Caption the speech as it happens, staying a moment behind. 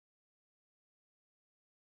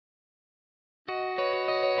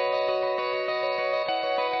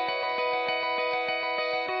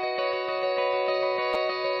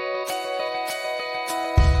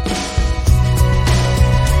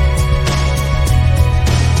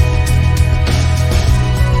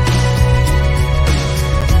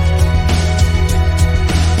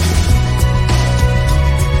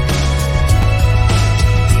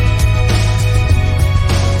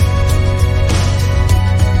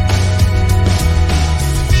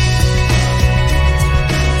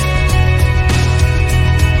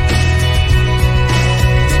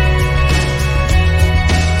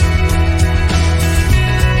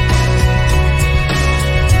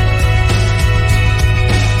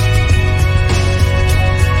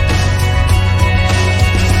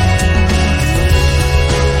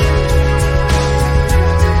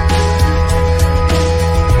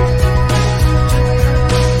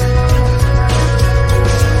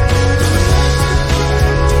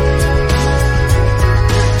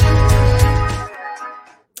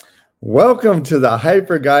Welcome to the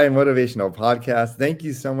Hyper Guy Motivational Podcast. Thank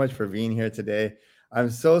you so much for being here today. I'm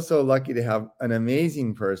so lucky to have an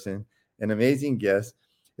amazing person, an amazing guest.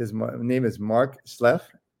 His name is Mark Schleef.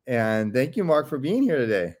 And thank you, Mark, for being here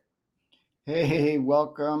today. Hey,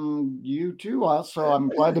 welcome you too. Also, I'm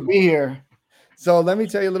glad to be here. So let me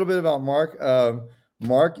tell you a little bit about Mark.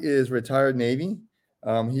 Mark is retired Navy.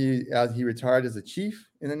 He retired as a chief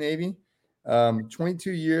in the Navy.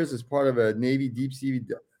 22 years as part of a Navy deep sea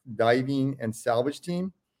diving and salvage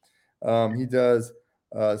team. He does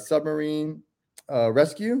submarine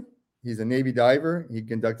rescue. He's a Navy diver. He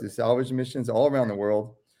conducted salvage missions all around the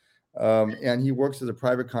world. And he works as a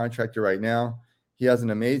private contractor right now. He has an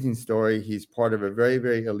amazing story. He's part of a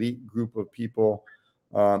very elite group of people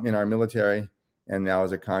in our military and now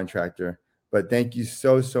as a contractor. But thank you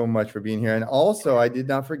so much for being here. And also, I did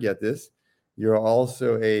not forget this. You're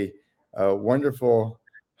also a wonderful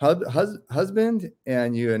husband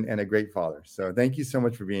and a great father. So thank you so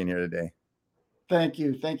much for being here today. Thank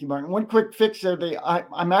you, Martin. One quick fix there.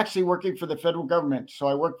 I'm actually working for the federal government, so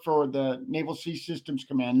I work for the Naval Sea Systems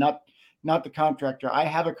Command, not the contractor. I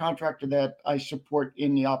have a contractor that I support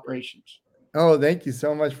in the operations. Oh, thank you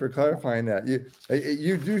so much for clarifying that.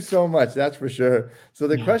 You do so much, that's for sure. So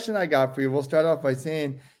the question I got for you, we'll start off by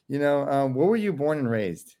saying, where were you born and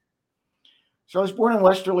raised? So I was born in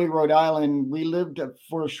Westerly, Rhode Island. We lived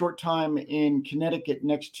for a short time in Connecticut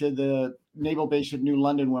next to the naval base at New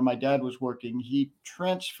London where my dad was working. He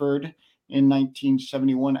transferred in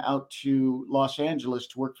 1971 out to Los Angeles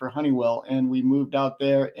to work for Honeywell, and we moved out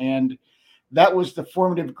there. And that was the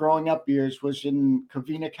formative growing up years, was in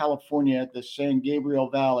Covina, California, the San Gabriel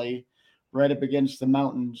Valley, right up against the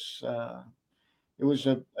mountains. It was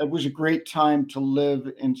a great time to live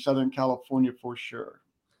in Southern California for sure.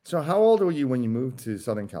 So how old were you when you moved to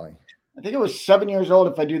Southern Cali? I think it was 7 years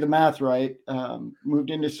old, if I do the math right. Moved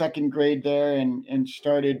into second grade there and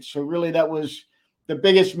started. So really, that was the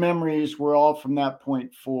biggest memories were all from that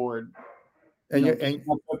point forward. And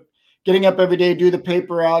getting up every day, do the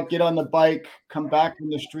paper out, get on the bike, come back when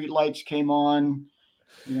the street lights came on.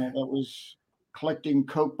 That was collecting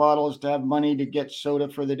Coke bottles to have money to get soda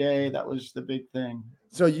for the day. That was the big thing.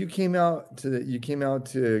 So you came out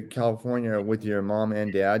to California with your mom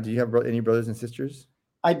and dad. Do you have any brothers and sisters?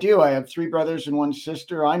 I do. I have 3 brothers and 1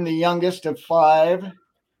 sister. I'm the youngest of 5,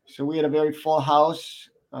 so we had a very full house.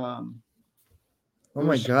 Oh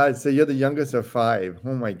my God! So you're the youngest of 5.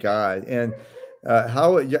 Oh my God! And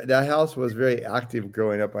that house was very active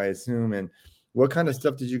growing up, I assume. And what kind of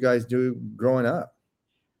stuff did you guys do growing up?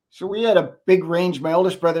 So we had a big range. My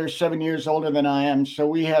oldest brother is 7 years older than I am. So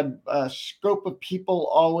we had a scope of people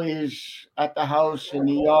always at the house, in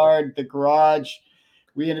the yard, the garage.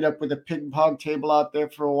 We ended up with a ping pong table out there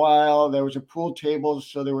for a while. There was a pool table.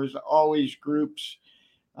 So there was always groups,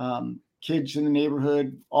 kids in the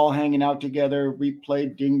neighborhood all hanging out together. We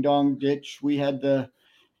played ding dong ditch. We had the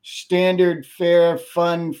standard fair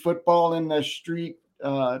fun football in the street,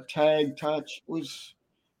 tag touch.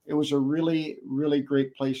 It was a really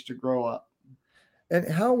great place to grow up. And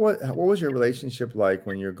what was your relationship like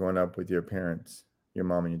when you were growing up with your parents, your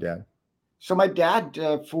mom and your dad? So my dad,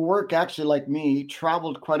 for work, actually like me,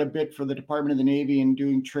 traveled quite a bit for the Department of the Navy and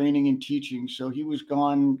doing training and teaching. So he was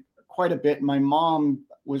gone quite a bit. My mom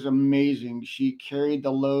was amazing. She carried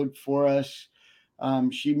the load for us.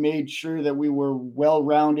 She made sure that we were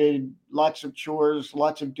well-rounded, lots of chores,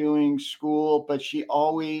 lots of doing school, but she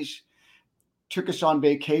always took us on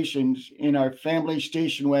vacations in our family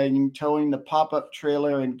station wagon, towing the pop-up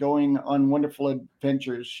trailer and going on wonderful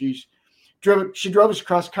adventures. She drove us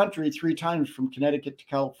cross country 3 times from Connecticut to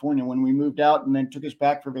California when we moved out, and then took us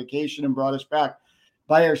back for vacation and brought us back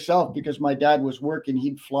by herself because my dad was working.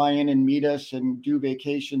 He'd fly in and meet us and do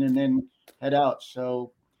vacation and then head out.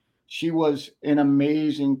 So she was an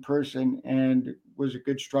amazing person and was a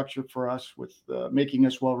good structure for us with making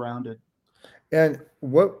us well-rounded. And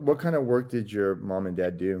what kind of work did your mom and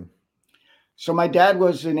dad do? So my dad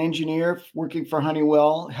was an engineer working for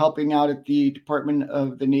Honeywell, helping out at the Department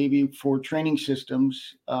of the Navy for training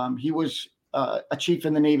systems. He was a chief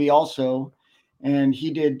in the Navy also, and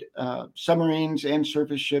he did submarines and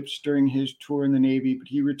surface ships during his tour in the Navy, but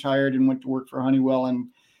he retired and went to work for Honeywell. And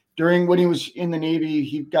when he was in the Navy,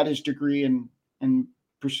 he got his degree and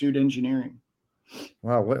pursued engineering.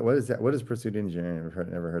 Wow, what is that? What is pursued engineering?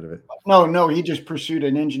 Never heard of it. No, he just pursued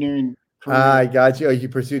an engineering career. I got you. Oh, you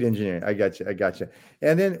pursued engineering. I got you.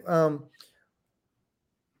 And then,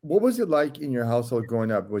 what was it like in your household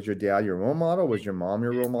growing up? Was your dad your role model? Was your mom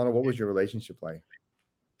your role model? What was your relationship like?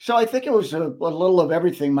 So I think it was a little of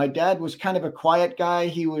everything. My dad was kind of a quiet guy.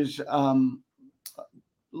 He was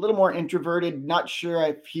a little more introverted. Not sure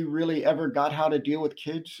if he really ever got how to deal with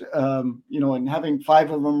kids. And having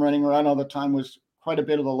five of them running around all the time was quite a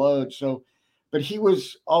bit of a load. So, but he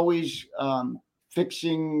was always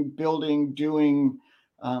fixing, building, doing,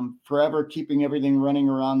 forever keeping everything running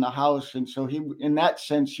around the house. And so he, in that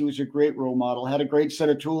sense, he was a great role model. Had a great set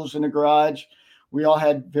of tools in the garage. We all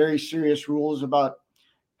had very serious rules about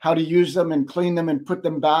how to use them and clean them and put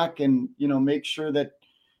them back, and make sure that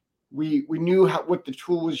we knew what the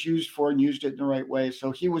tool was used for and used it in the right way.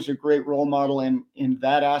 So he was a great role model in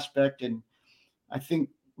that aspect. And I think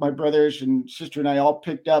my brothers and sister and I all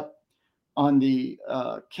picked up on the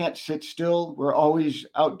can't sit still. We're always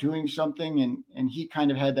out doing something, and he kind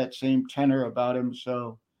of had that same tenor about him.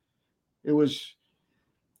 So it was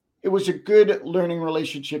it was a good learning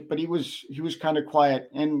relationship, but he was kind of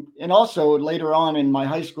quiet. And also later on in my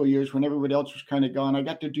high school years, when everybody else was kind of gone, I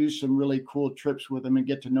got to do some really cool trips with him and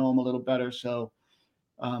get to know him a little better. So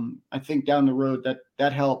I think down the road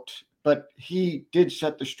that helped. But he did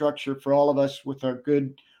set the structure for all of us with our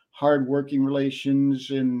good, hard working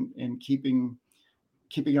relations, and keeping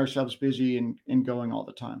ourselves busy and going all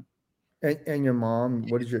the time. And your mom,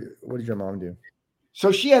 what did your mom do? So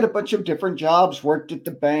she had a bunch of different jobs. Worked at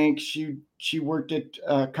the bank. She worked at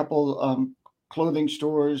a couple clothing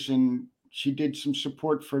stores, and she did some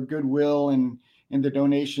support for Goodwill and in the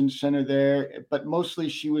donation center there. But mostly,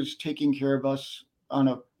 she was taking care of us on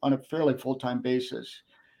a fairly full time basis.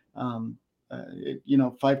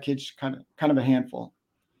 Five kids, kind of a handful.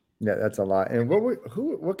 Yeah, that's a lot. And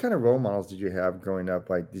what kind of role models did you have growing up?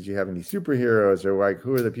 Like, did you have any superheroes, or like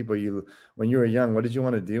who are the people when you were young, what did you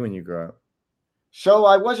want to do when you grew up? So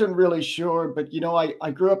I wasn't really sure, but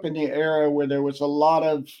I grew up in the era where there was a lot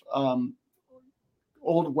of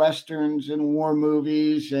old westerns and war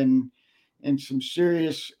movies and some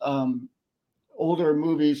serious older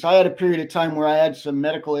movies. I had a period of time where I had some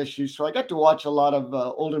medical issues, so I got to watch a lot of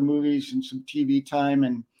older movies and some TV time,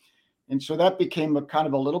 and so that became a kind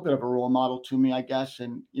of a little bit of a role model to me, I guess.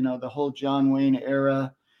 And the whole John Wayne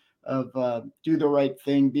era of do the right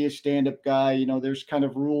thing, be a stand-up guy. There's kind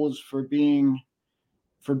of rules for being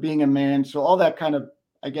a man. So all that kind of,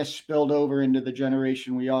 I guess, spilled over into the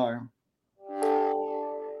generation we are.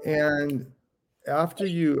 And after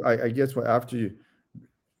I guess after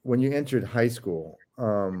when you entered high school,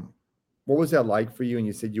 what was that like for you? And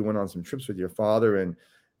you said you went on some trips with your father, and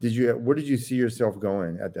where did you see yourself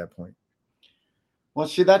going at that point? Well,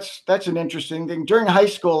 see, that's an interesting thing. During high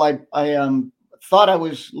school, I thought I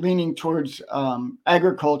was leaning towards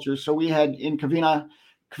agriculture. So we had in Covina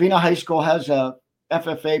High School has a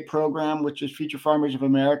FFA program, which is Future Farmers of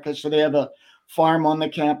America. So they have a farm on the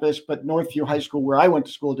campus, but Northview High School, where I went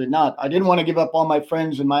to school, did not. I didn't want to give up all my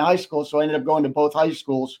friends in my high school, so I ended up going to both high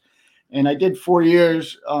schools, and I did 4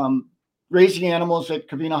 years raising animals at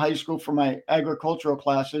Covina High School for my agricultural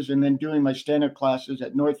classes, and then doing my standard classes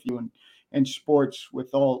at Northview and sports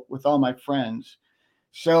with all my friends.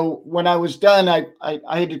 So when I was done,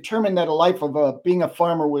 I had determined that a life of being a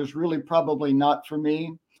farmer was really probably not for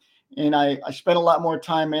me. And I spent a lot more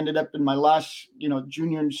time, ended up in my last,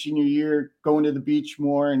 junior and senior year, going to the beach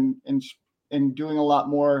more and doing a lot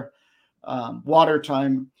more water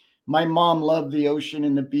time. My mom loved the ocean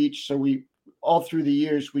and the beach. So we, all through the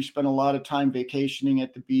years, we spent a lot of time vacationing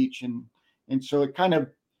at the beach. And so it kind of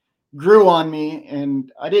grew on me,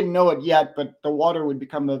 and I didn't know it yet, but the water would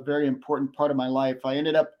become a very important part of my life. I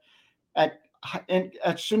ended up at, and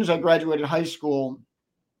as soon as I graduated high school,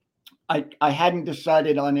 I hadn't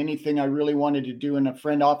decided on anything I really wanted to do, and a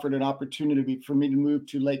friend offered an opportunity for me to move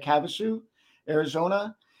to Lake Havasu,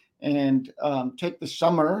 Arizona, and take the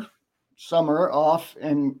summer off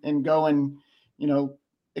and go and you know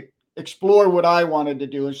explore what I wanted to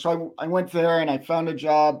do. And so I went there and I found a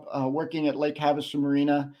job working at Lake Havasu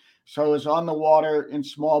Marina. So I was on the water in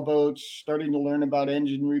small boats, starting to learn about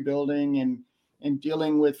engine rebuilding and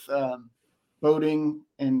dealing with boating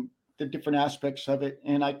and the different aspects of it.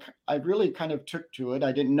 And I really kind of took to it.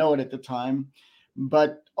 I didn't know it at the time,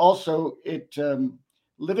 but also it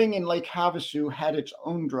living in Lake Havasu had its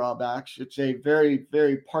own drawbacks. It's a very,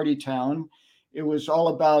 very party town. It was all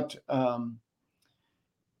about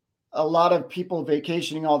a lot of people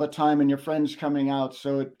vacationing all the time and your friends coming out.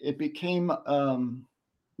 So it became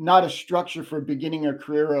not a structure for beginning a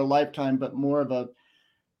career or a lifetime, but more of a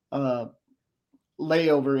uh,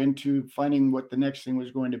 layover into finding what the next thing was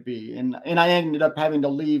going to be. And I ended up having to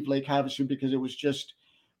leave Lake Havasu because it was just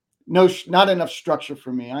not enough structure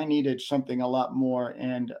for me. I needed something a lot more.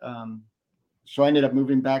 And so I ended up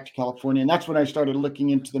moving back to California. And that's when I started looking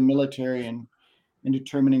into the military and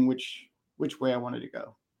determining which way I wanted to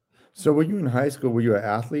go. So when you were in high school, were you an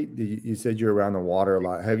athlete? You said you're around the water a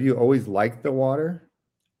lot. Have you always liked the water?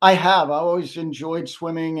 I have. I always enjoyed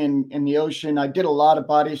swimming in the ocean. I did a lot of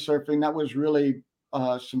body surfing. That was really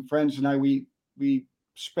some friends and I. We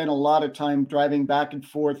spent a lot of time driving back and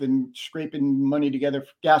forth and scraping money together,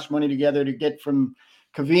 gas money together to get from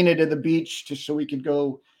Covina to the beach, just so we could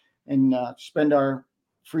go and spend our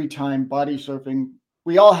free time body surfing.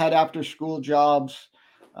 We all had after school jobs.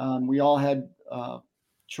 We all had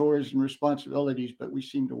chores and responsibilities, but we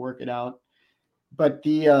seemed to work it out. But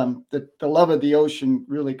the love of the ocean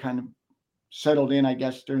really kind of settled in, I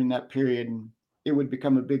guess, during that period, and it would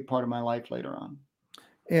become a big part of my life later on.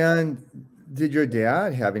 And did your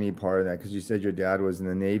dad have any part of that? Because you said your dad was in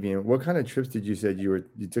the Navy. And what kind of trips did you said you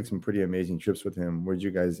took some pretty amazing trips with him? Where'd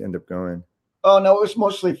you guys end up going? Oh no, it was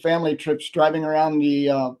mostly family trips, driving around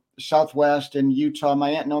the Southwest and Utah.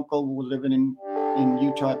 My aunt and uncle were living in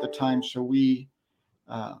Utah at the time, so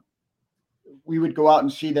uh, we would go out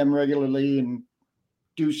and see them regularly and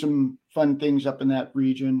do some fun things up in that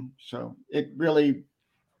region. So it really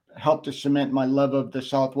helped to cement my love of the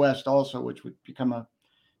Southwest, also, which would become a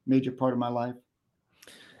major part of my life.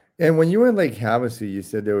 And when you were in Lake Havasu, you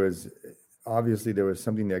said there was obviously there was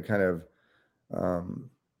something that kind of um,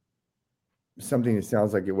 something that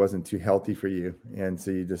sounds like it wasn't too healthy for you, and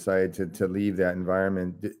so you decided to leave that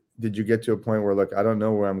environment. Did you get to a point where, look, I don't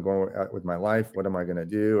know where I'm going with my life. What am I going to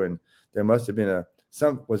do? And there must have been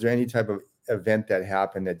was there any type of event that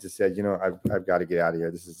happened that just said, I've got to get out of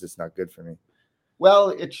here. This is just not good for me.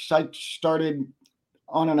 Well, I started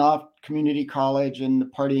on and off community college, and the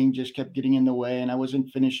partying just kept getting in the way, and I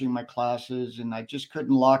wasn't finishing my classes, and I just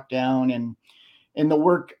couldn't lock down. And the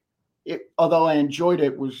work, although I enjoyed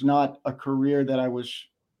it, was not a career that I was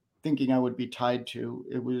thinking I would be tied to.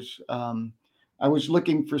 It was I was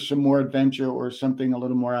looking for some more adventure or something a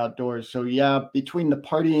little more outdoors. So yeah, between the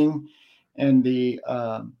partying and the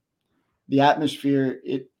atmosphere,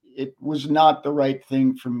 it was not the right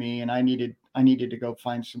thing for me, and I needed to go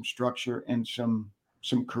find some structure and some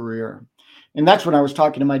career. And that's when I was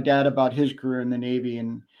talking to my dad about his career in the Navy,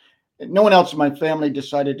 and no one else in my family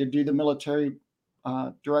decided to do the military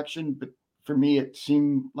direction, but for me, it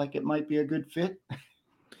seemed like it might be a good fit.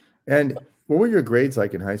 And what were your grades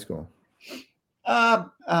like in high school? Uh,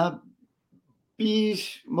 uh,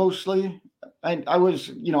 B's mostly. I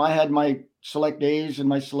was, I had my select A's and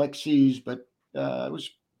my select C's, but it was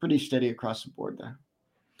pretty steady across the board there.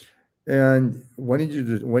 And when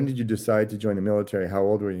did you decide to join the military? How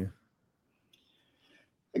old were you?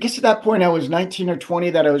 I guess at that point I was 19 or 20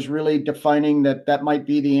 that I was really defining that that might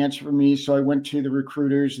be the answer for me. So I went to the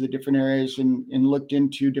recruiters, the different areas, and looked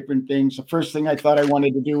into different things. The first thing I thought I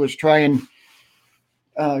wanted to do was try and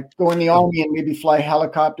go in the army and maybe fly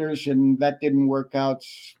helicopters, and that didn't work out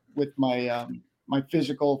with my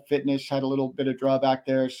physical fitness. Had a little bit of drawback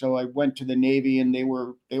there, so I went to the Navy, and they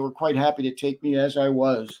were quite happy to take me as I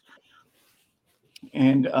was.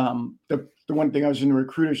 And the one thing, I was in the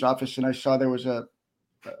recruiter's office and I saw there was a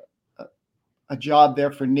a job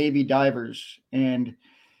there for Navy divers, and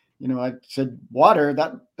I said water.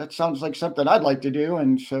 That sounds like something I'd like to do,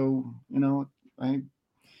 and so I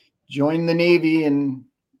joined the Navy and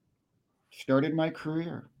started my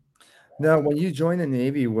career. Now, when you joined the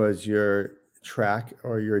Navy, was your track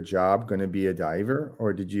or your job going to be a diver,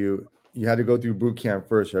 or did you had to go through boot camp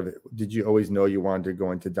first? Or did you always know you wanted to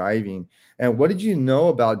go into diving? And what did you know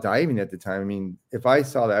about diving at the time? I mean, if I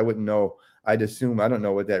saw that, I wouldn't know. I'd assume I don't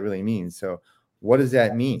know what that really means. So, what does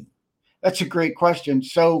that mean? That's a great question.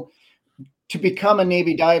 So to become a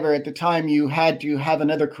Navy diver at the time, you had to have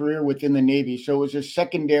another career within the Navy. So it was a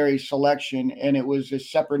secondary selection, and it was a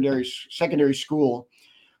secondary school.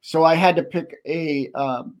 So I had to pick a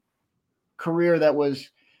career that was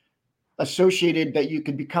associated that you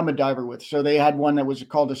could become a diver with. So they had one that was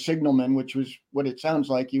called a signalman, which was what it sounds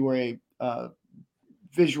like. You were a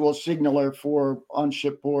visual signaler for on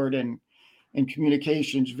shipboard and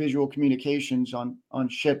communications, visual communications on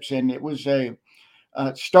ships, and it was a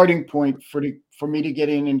starting point for me to get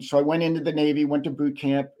in. And so I went into the Navy, went to boot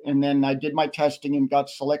camp, and then I did my testing and got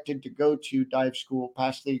selected to go to dive school,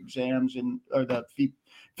 passed the exams and or the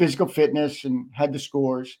physical fitness, and had the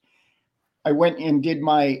scores. I went and did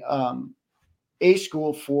my A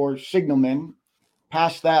school for signalmen,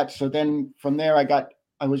 passed that. So then from there,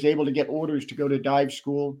 I was able to get orders to go to dive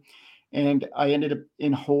school, and I ended up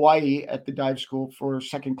in Hawaii at the dive school for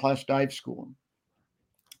second class dive school.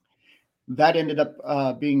 That ended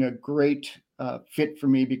up being a great fit for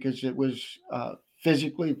me because it was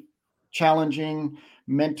physically challenging,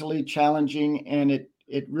 mentally challenging, and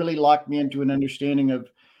it really locked me into an understanding of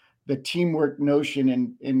the teamwork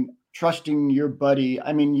notion. And trusting your buddy.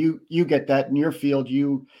 I mean, you get that in your field.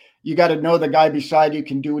 You got to know the guy beside you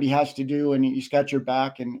can do what he has to do, and he's got your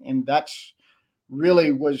back. And that's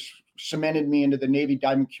really was cemented me into the Navy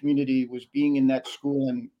diving community, was being in that school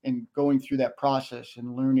and going through that process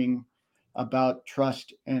and learning about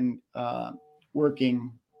trust and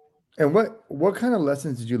working. And what kind of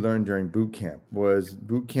lessons did you learn during boot camp? Was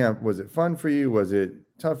it fun for you? Was it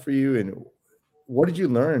tough for you? And what did you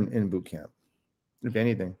learn in boot camp, if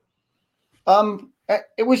anything?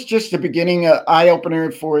 It was just the beginning, eye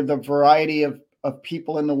opener for the variety of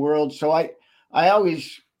people in the world. So I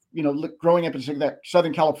always, growing up in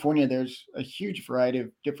Southern California, there's a huge variety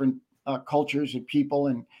of different cultures and people,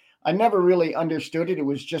 and I never really understood it. It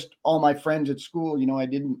was just all my friends at school. I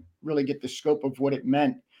didn't really get the scope of what it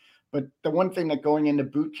meant. But the one thing that going into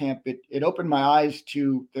boot camp, it opened my eyes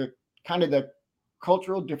to the kind of the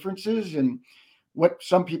cultural differences and what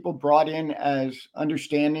some people brought in as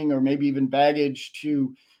understanding or maybe even baggage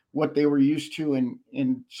to what they were used to.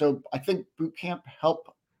 And so I think boot camp helped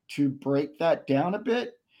to break that down a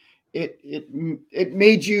bit. It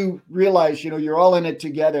made you realize, you're all in it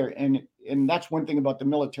together. And that's one thing about the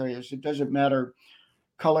military is it doesn't matter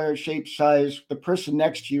color, shape, size. The person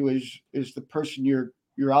next to you is the person you're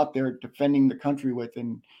out there defending the country with.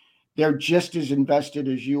 And they're just as invested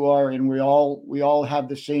as you are, and we all have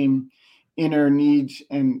the same inner needs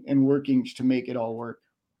and workings to make it all work.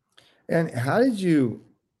 And how did you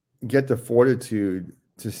get the fortitude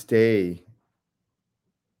to stay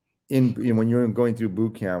when you're going through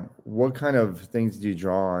boot camp? What kind of things do you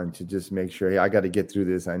draw on to just make sure, hey, I got to get through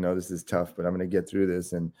this? I know this is tough, but I'm going to get through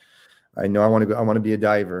this, and I know I want to go. I want to be a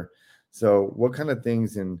diver. So, what kind of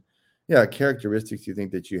things and characteristics do you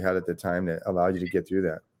think that you had at the time that allowed you to get through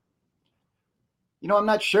that? I'm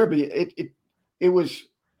not sure, but it was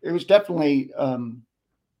definitely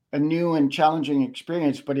a new and challenging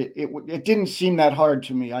experience, but it didn't seem that hard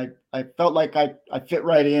to me. I felt like I fit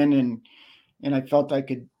right in, and I felt I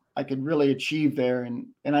could really achieve there, and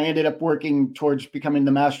I ended up working towards becoming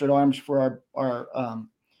the master at arms for our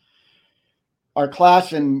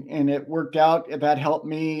class, and it worked out. That helped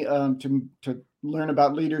me to learn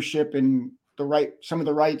about leadership and some of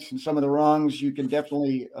the rights and some of the wrongs. You can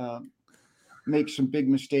definitely make some big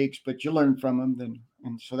mistakes, but you learn from them,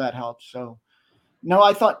 and so that helps. So no,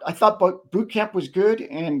 I thought boot camp was good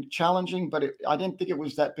and challenging, but I didn't think it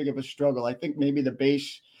was that big of a struggle. I think maybe the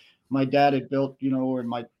base my dad had built, or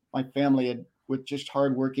my family had, with just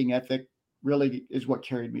hard working ethic, really is what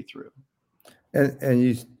carried me through. And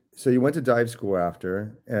you went to dive school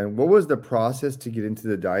after, and what was the process to get into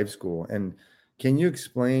the dive school? And can you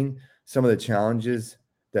explain some of the challenges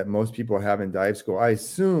that most people have in dive school? I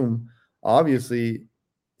assume, obviously,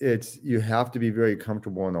 you have to be very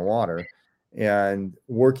comfortable in the water and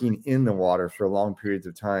working in the water for long periods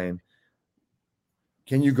of time.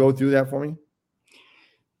 Can you go through that for me?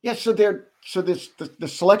 Yeah, the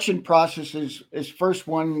selection process is first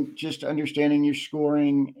one, just understanding your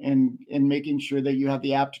scoring and making sure that you have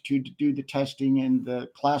the aptitude to do the testing and the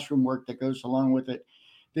classroom work that goes along with it.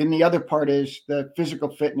 Then the other part is the physical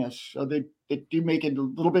fitness. So they do make it a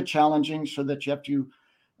little bit challenging, so that you have to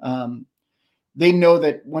um, they know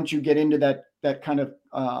that once you get into that kind of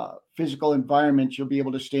physical environment, you'll be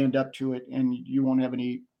able to stand up to it and you won't have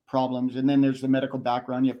any problems. And then there's the medical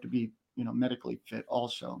background. You have to be, medically fit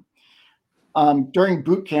also. During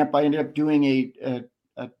boot camp, I ended up doing a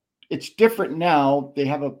it's different now. They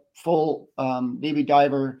have a full Navy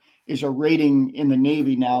diver is a rating in the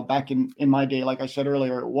Navy now. Back in my day, like I said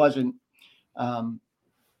earlier, it wasn't. Um,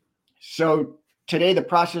 so today the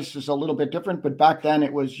process is a little bit different, but back then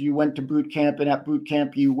it was you went to boot camp, and at boot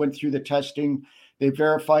camp you went through the testing. They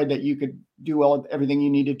verified that you could do everything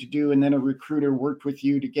you needed to do, and then a recruiter worked with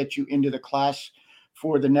you to get you into the class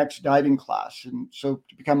for the next diving class. And so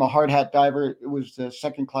to become a hard hat diver, it was the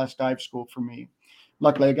second class dive school for me.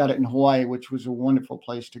 Luckily, I got it in Hawaii, which was a wonderful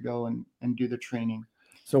place to go and do the training.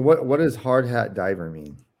 So what does hard hat diver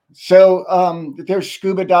mean? So there's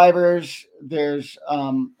scuba divers, there's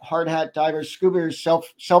hard hat divers. Scuba is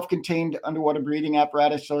self-contained underwater breathing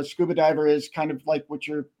apparatus. So a scuba diver is kind of like what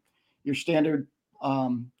your standard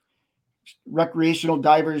um, recreational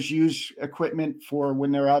divers use equipment for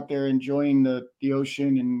when they're out there enjoying the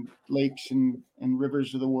ocean and lakes and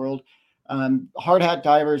rivers of the world. Hard hat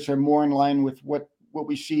divers are more in line with what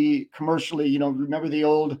we see commercially. Remember the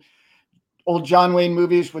old John Wayne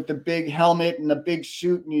movies with the big helmet and the big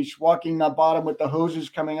suit, and he's walking the bottom with the hoses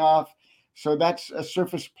coming off. So that's a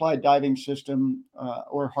surface applied diving system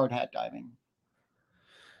or hard hat diving.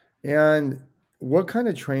 And what kind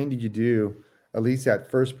of training did you do, at least that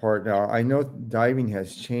first part? Now, I know diving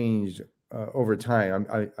has changed over time.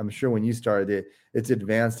 I'm sure when you started it, it's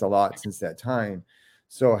advanced a lot since that time.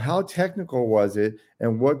 So how technical was it,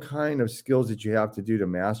 and what kind of skills did you have to do to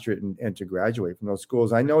master it and to graduate from those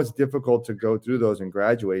schools? I know it's difficult to go through those and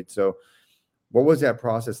graduate. So what was that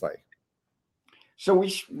process like? So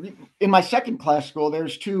we in my second class school,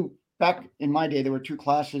 there's two. Back in my day, there were two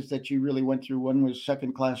classes that you really went through. One was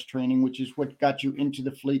second class training, which is what got you into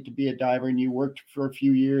the fleet to be a diver, and you worked for a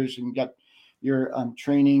few years and got your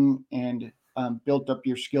training and built up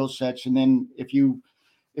your skill sets. And then if you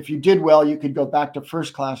did well, you could go back to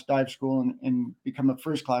first class dive school and become a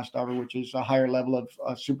first class diver, which is a higher level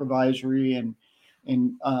of supervisory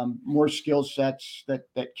and more skill sets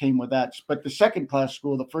that came with that. But the second class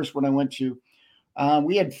school, the first one I went to,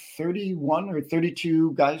 we had 31 or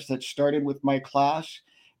 32 guys that started with my class,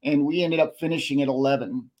 and we ended up finishing at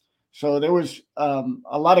 11. So there was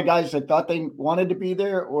a lot of guys that thought they wanted to be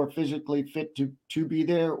there or physically fit to be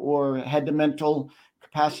there or had the mental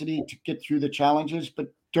capacity to get through the challenges.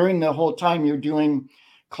 But during the whole time, you're doing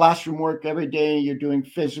classroom work every day, you're doing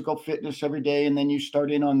physical fitness every day, and then you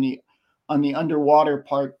start in on the underwater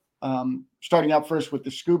part, starting out first with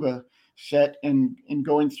the scuba set and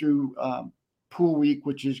going through pool week,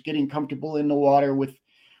 which is getting comfortable in the water with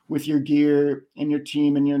your gear and your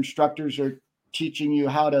team, and your instructors are teaching you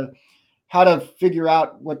how to figure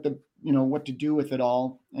out what to do with it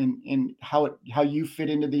all, and how you fit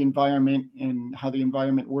into the environment and how the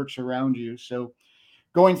environment works around you. So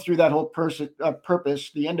going through that whole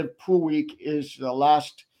purpose, the end of pool week is the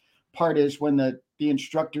last part, is when the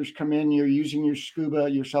instructors come in. You're using your scuba,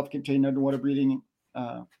 your self-contained underwater breathing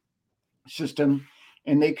system,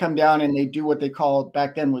 and they come down and they do what they call,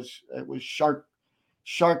 back then it was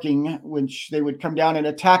sharking, which they would come down and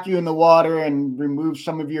attack you in the water and remove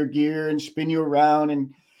some of your gear and spin you around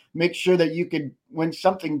and make sure that you could, when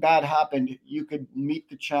something bad happened, you could meet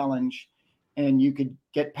the challenge and you could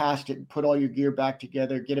get past it and put all your gear back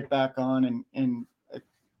together, get it back on, and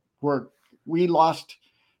work. We lost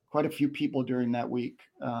quite a few people during that week.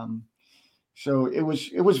 So it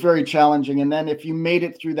was very challenging. And then if you made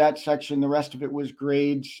it through that section, the rest of it was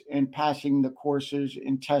grades and passing the courses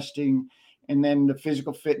and testing, and then the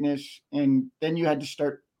physical fitness. And then you had to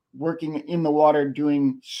start working in the water,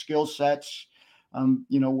 doing skill sets,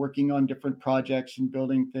 working on different projects and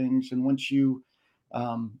building things. And once you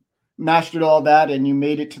um, mastered all that and you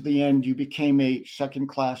made it to the end, you became a second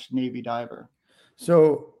class Navy diver.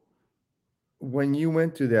 So when you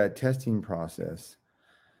went through that testing process,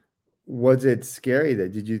 was it scary?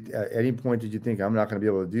 That did you at any point did you think I'm not going to be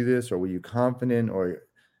able to do this, or were you confident, or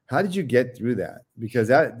how did you get through that? Because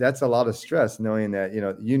that's a lot of stress, knowing that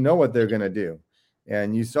you know what they're going to do,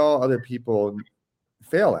 and you saw other people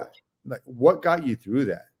fail at. Like, what got you through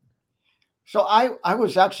that? So I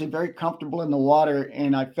was actually very comfortable in the water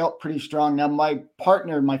and I felt pretty strong. Now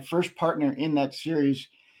my first partner in that series,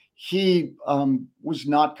 he was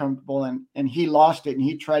not comfortable and he lost it, and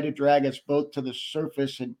he tried to drag us both to the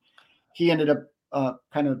surface, and he ended up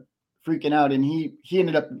kind of freaking out, and he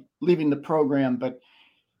ended up leaving the program. But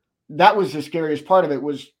that was the scariest part of it,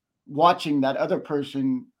 was watching that other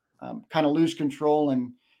person kind of lose control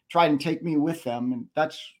and try and take me with them, and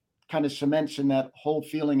that's kind of cements in that whole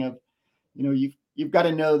feeling of, you've got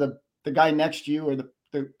to know the guy next to you, or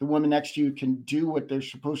the woman next to you can do what they're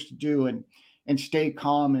supposed to do, and stay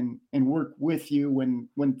calm and work with you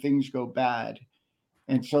when things go bad.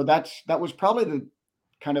 And so that was probably the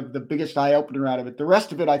kind of the biggest eye opener out of it. The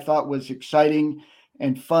rest of it I thought was exciting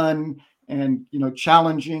and fun and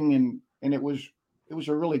challenging, and it was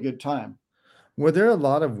a really good time. Were there a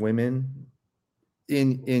lot of women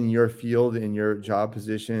in your field, in your job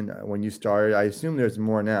position, when you started? I assume there's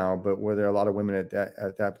more now, but were there a lot of women at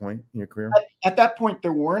that point in your career? At that point,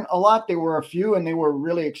 there weren't a lot. There were a few, and they were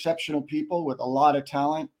really exceptional people with a lot of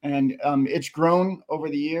talent. And it's grown over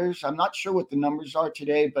the years. I'm not sure what the numbers are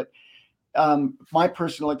today, but my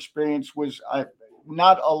personal experience was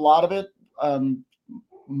not a lot of it.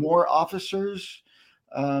 More officers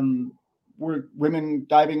um, were women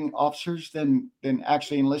diving officers than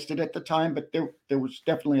actually enlisted at the time, but there was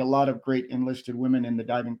definitely a lot of great enlisted women in the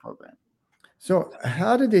diving program. So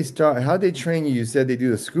how did they start? How did they train you? You said they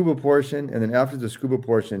do the scuba portion, and then after the scuba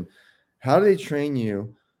portion, how do they train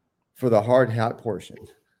you for the hard hat portion?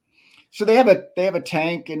 So they have a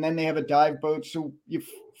tank, and then they have a dive boat. So you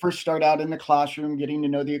first start out in the classroom getting to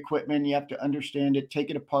know the equipment. You have to understand it, take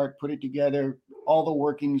it apart, put it together, all the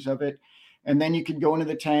workings of it. And then you can go into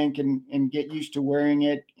the tank and get used to wearing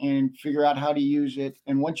it and figure out how to use it.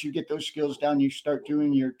 And once you get those skills down, you start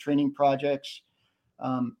doing your training projects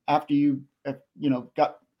after you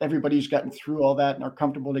got everybody's gotten through all that and are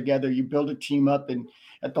comfortable together. You build a team up, and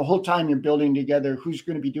at the whole time you're building together, who's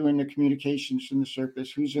going to be doing the communications from the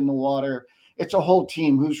surface, who's in the water. It's a whole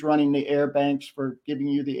team, who's running the air banks for giving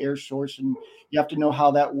you the air source, and you have to know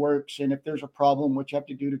how that works. And if there's a problem, what you have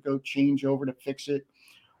to do to go change over to fix it.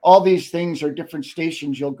 All these things are different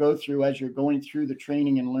stations you'll go through as you're going through the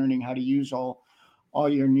training and learning how to use all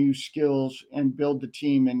your new skills and build the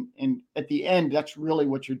team. And at the end, that's really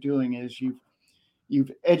what you're doing is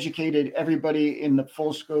you've educated everybody in the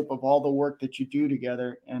full scope of all the work that you do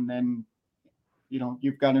together. And then,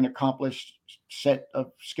 you've got an accomplished set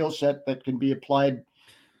of skill set that can be applied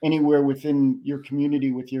anywhere within your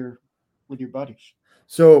community with your buddies.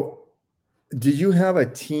 So, do you have a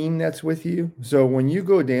team that's with you? So when you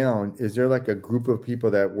go down, is there like a group of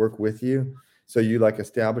people that work with you? So you like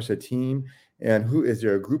establish a team, and who is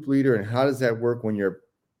there a group leader, and how does that work when you're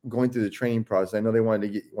going through the training process? I know they want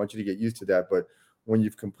you to get used to that, but when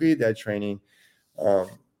you've completed that training, um,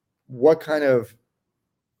 what kind of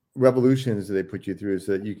revolutions do they put you through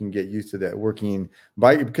so that you can get used to that working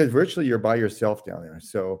because virtually you're by yourself down there.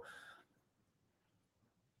 So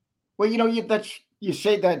Well, you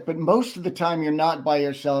say that, but most of the time you're not by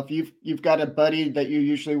yourself. You've got a buddy that you're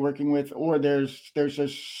usually working with, or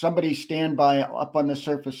somebody standby up on the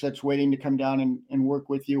surface that's waiting to come down and work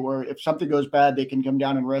with you. Or if something goes bad, they can come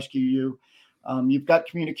down and rescue you. You've got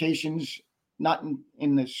communications, not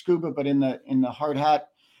in the scuba, but in the hard hat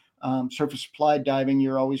surface applied diving.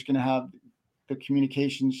 You're always going to have the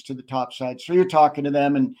communications to the top side, so you're talking to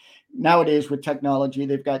them. And nowadays with technology,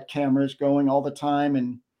 they've got cameras going all the time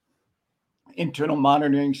and internal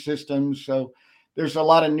monitoring systems. So there's a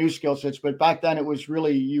lot of new skill sets, but back then it was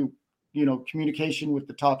really communication with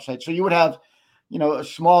the top side. So you would have, a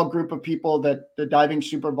small group of people that the diving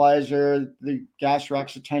supervisor, the gas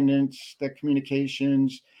racks attendants, the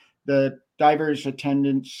communications, the divers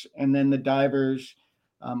attendants, and then the divers,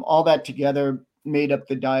 all that together made up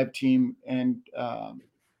the dive team. And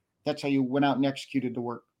that's how you went out and executed the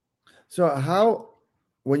work. So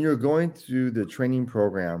when you're going through the training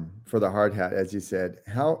program for the hard hat, as you said,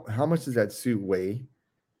 how much does that suit weigh?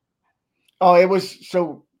 Oh, it was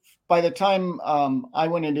so. By the time I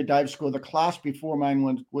went into dive school, the class before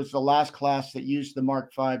mine was the last class that used the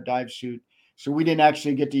Mark V dive suit. So we didn't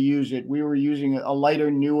actually get to use it. We were using a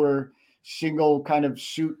lighter, newer, single kind of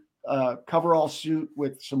suit, coverall suit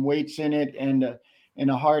with some weights in it, and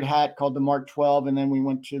a hard hat called the Mark 12. And then we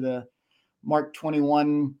went to the Mark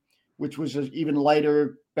 21, which was an even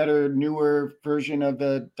lighter, better, newer version of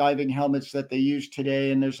the diving helmets that they use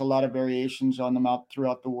today. And there's a lot of variations on them out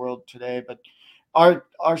throughout the world today. But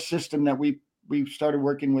our system that we started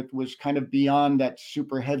working with was kind of beyond that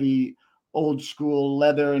super heavy, old school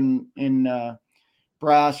leather and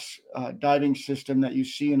brass diving system that you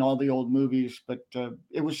see in all the old movies. But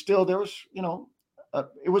it was still there was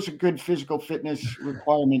it was a good physical fitness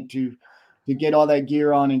requirement to get all that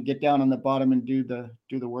gear on and get down on the bottom and do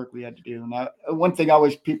the work we had to do. And one thing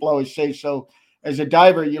people always say, so as a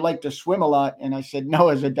diver, you like to swim a lot. And I said, no,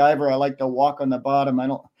 as a diver, I like to walk on the bottom. I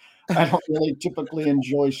don't really typically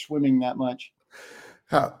enjoy swimming that much.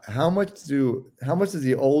 How much does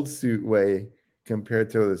the old suit weigh compared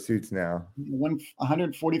to the suits now?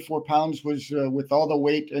 144 pounds was with all the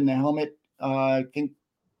weight in the helmet. I think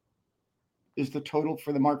is the total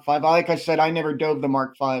for the Mark V. Like I said, I never dove the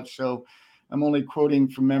Mark V, so I'm only quoting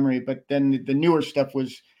from memory. But then the newer stuff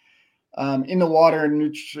was in the water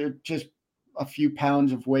and just a few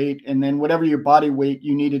pounds of weight, and then whatever your body weight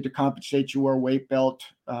you needed to compensate, you wore a weight belt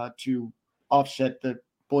to offset the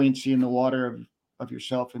buoyancy in the water of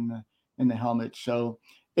yourself in the helmet. So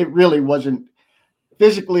it really wasn't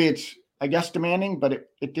physically. It's I guess demanding, but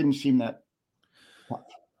it didn't seem that tough.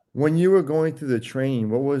 When you were going through the training,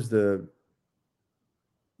 what was the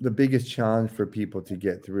biggest challenge for people to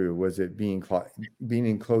get through? Was it being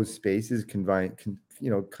in closed spaces,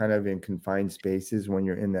 kind of in confined spaces when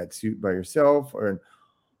you're in that suit by yourself? Or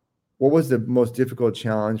what was the most difficult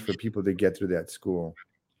challenge for people to get through that school?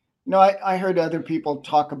 No, I heard other people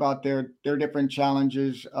talk about their different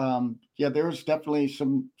challenges. Yeah, there was definitely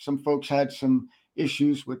some folks had some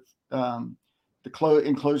issues with the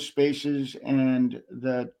enclosed spaces, and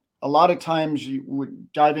a lot of times you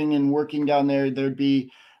would diving and working down there, there'd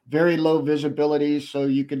be very low visibility, so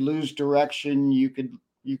you could lose direction. You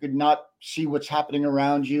could not see what's happening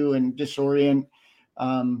around you and disorient.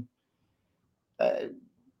 Um, uh,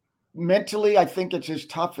 Mentally, I think it's as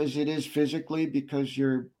tough as it is physically because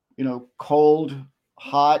you're cold,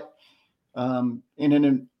 hot, in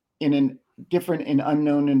an different and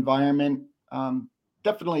unknown environment.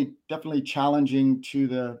 Definitely challenging to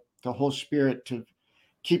the whole spirit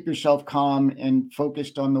keep yourself calm and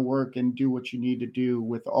focused on the work and do what you need to do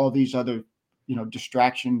with all these other,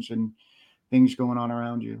 distractions and things going on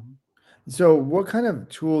around you. So, what kind of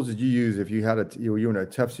tools did you use if you had you were in a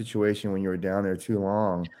tough situation when you were down there too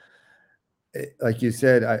long? Like you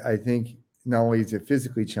said, I think not only is it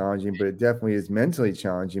physically challenging, but it definitely is mentally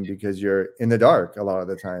challenging because you're in the dark a lot of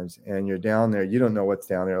the times, and you're down there. You don't know what's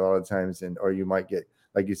down there a lot of times, and or you might get,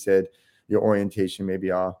 like you said, your orientation may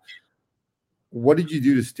be off. What did you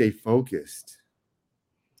do to stay focused?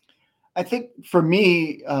 I think for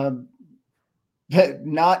me, that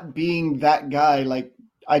not being that guy, like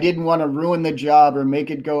I didn't want to ruin the job or make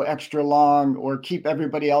it go extra long or keep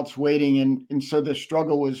everybody else waiting. And so the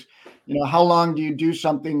struggle was, how long do you do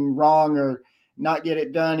something wrong or not get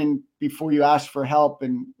it done and before you ask for help?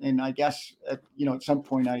 And I guess at some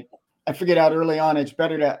point I figured out early on it's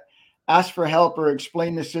better to ask for help or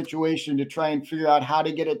explain the situation to try and figure out how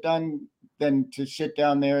to get it done than to sit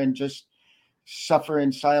down there and just suffer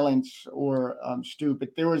in silence or stew. But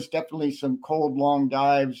there was definitely some cold, long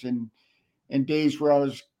dives and days where I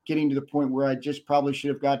was getting to the point where I just probably should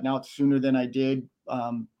have gotten out sooner than I did.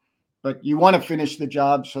 But you want to finish the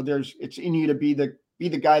job, so it's in you to be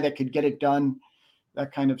the guy that could get it done.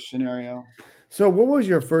 That kind of scenario. So, what was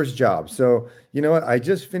your first job? So, you know what? I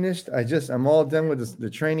just finished. I'm all done with the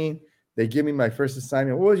training. They give me my first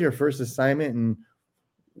assignment. What was your first assignment, and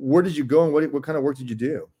where did you go, and what kind of work did you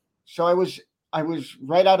do? So I was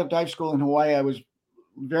right out of dive school in Hawaii. I was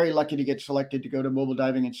very lucky to get selected to go to Mobile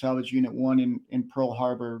Diving and Salvage Unit 1 in Pearl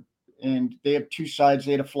Harbor. And they have two sides.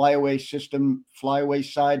 They had a flyaway system, flyaway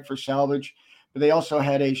side for salvage, but they also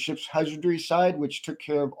had a ship's husbandry side, which took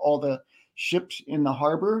care of all the ships in the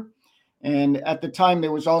harbor. And at the time,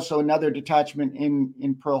 there was also another detachment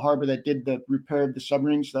in Pearl Harbor that did the repair of the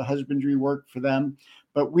submarines, the husbandry work for them.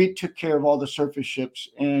 But we took care of all the surface ships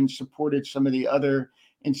and supported some of the other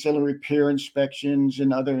ancillary pier inspections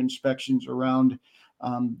and other inspections around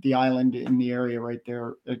the island in the area right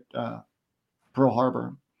there at Pearl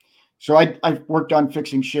Harbor. So I worked on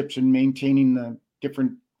fixing ships and maintaining the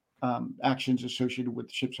different actions associated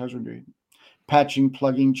with ship's husbandry, patching,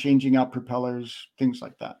 plugging, changing out propellers, things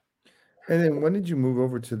like that. And then when did you move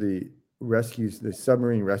over to the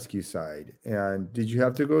submarine rescue side? And did you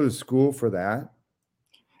have to go to school for that?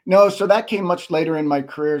 No, so that came much later in my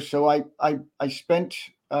career. So I spent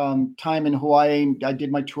time in Hawaii. I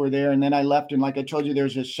did my tour there, and then I left. And like I told you,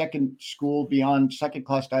 there's a second school beyond second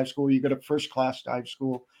class dive school. You go to first class dive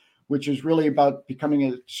school, which is really about becoming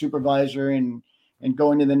a supervisor and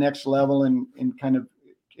going to the next level and kind of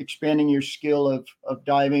expanding your skill of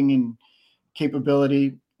diving and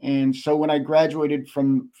capability. And so when I graduated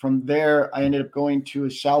from there, I ended up going to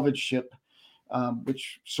a salvage ship,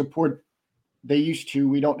 which support they used to.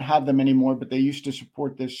 We don't have them anymore, but they used to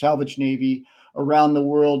support the salvage navy around the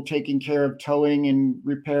world, taking care of towing and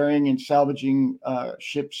repairing and salvaging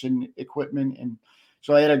ships and equipment. And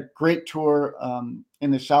so I had a great tour in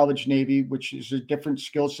the salvage navy, which is a different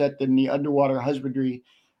skill set than the underwater husbandry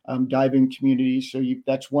diving community. So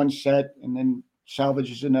that's one set, and then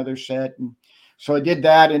salvage is another set. And so I did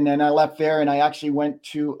that, and then I left there, and I actually went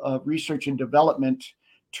to a research and development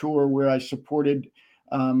tour where I supported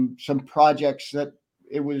some projects that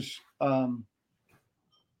it was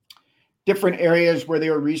different areas where they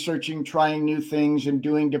were researching, trying new things and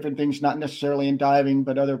doing different things, not necessarily in diving,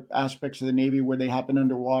 but other aspects of the Navy where they happen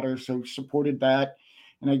underwater. So supported that.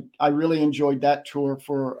 And I really enjoyed that tour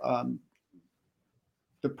for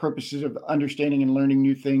the purposes of understanding and learning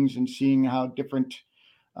new things and seeing how different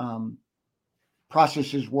um,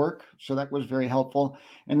 processes work. So that was very helpful.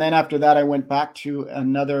 And then after that, I went back to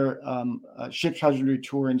another ship's husbandry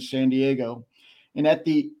tour in San Diego. And at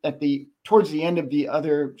the towards the end of the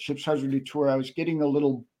other ship's husbandry tour, I was getting a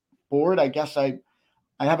little bored. I guess I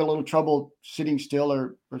have a little trouble sitting still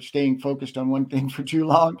or staying focused on one thing for too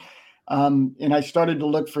long. And I started to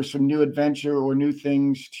look for some new adventure or new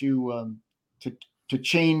things to to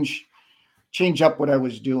change up what I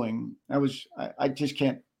was doing. I just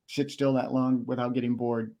can't sit still that long without getting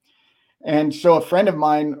bored. And so a friend of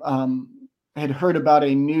mine had heard about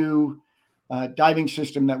a new diving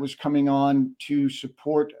system that was coming on to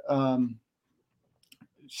support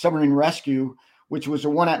submarine rescue, which was a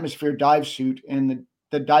one atmosphere dive suit. And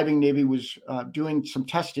the diving Navy was doing some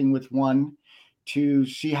testing with one to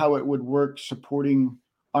see how it would work supporting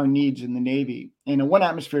our needs in the Navy. And a one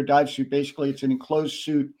atmosphere dive suit, basically, it's an enclosed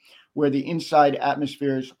suit where the inside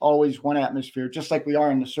atmosphere is always one atmosphere, just like we are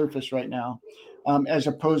on the surface right now, as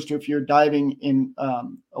opposed to if you're diving in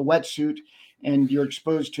a wetsuit and you're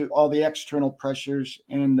exposed to all the external pressures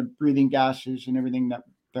and the breathing gases and everything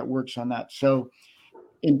that works on that. So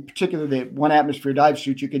in particular, the one atmosphere dive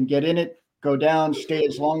suit, you can get in it, go down, stay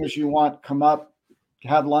as long as you want, come up,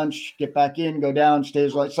 have lunch, get back in, go down, stay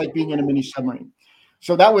as long. It's like being in a mini submarine.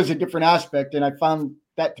 So that was a different aspect, and I found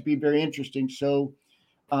that to be very interesting. So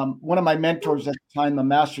one of my mentors at the time, a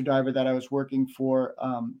master diver that I was working for,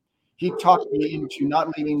 he talked me into not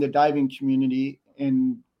leaving the diving community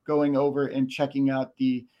and going over and checking out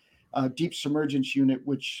the deep submergence unit,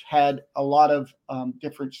 which had a lot of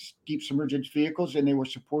different deep submergence vehicles, and they were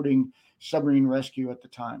supporting submarine rescue at the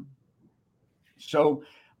time. So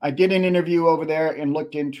I did an interview over there and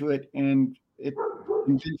looked into it, and it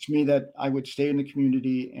convinced me that I would stay in the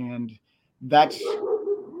community. And that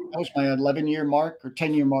was my 11-year mark or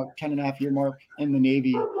 10-year mark, 10 and a half year mark in the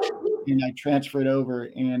Navy. And I transferred over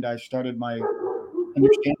and I started my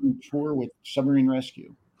understanding tour with submarine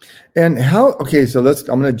rescue. And how, okay, so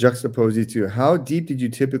I'm going to juxtapose these two. How deep did you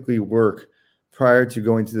typically work prior to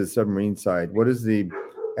going to the submarine side? What is the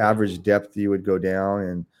average depth you would go down,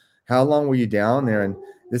 and how long were you down there? And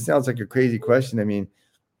this sounds like a crazy question. I mean,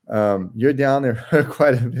 you're down there for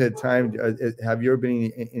quite a bit of time. Have you ever been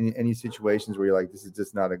in any situations where you're like, this is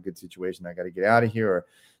just not a good situation, I got to get out of here? Or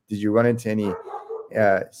did you run into any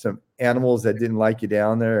some animals that didn't like you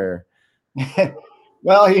down there?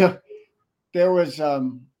 Well, there was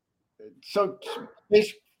so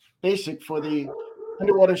basic for the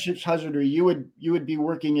underwater ships husbandry. You would be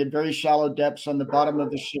working at very shallow depths on the bottom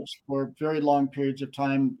of the ships for very long periods of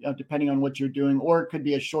time, depending on what you're doing, or it could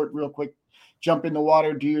be a short, real quick jump in the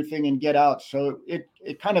water, do your thing, and get out. So it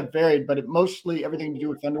kind of varied, but it mostly everything to do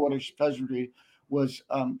with underwater ships husbandry was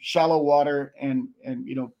shallow water and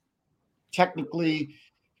technically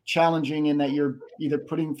challenging in that you're either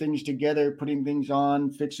putting things together, putting things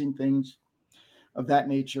on, fixing things of that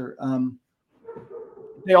nature.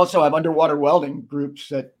 They also have underwater welding groups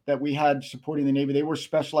that we had supporting the Navy. They were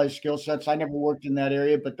specialized skill sets. I never worked in that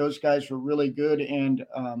area, but those guys were really good and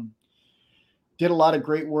did a lot of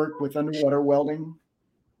great work with underwater welding.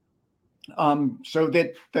 So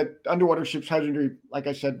that underwater ships husbandry, like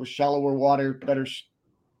I said, was shallower water,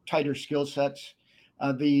 tighter skill sets.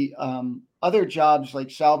 The other jobs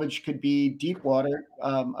like salvage could be deep water,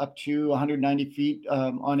 up to 190 feet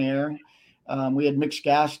on air. We had mixed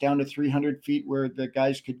gas down to 300 feet where the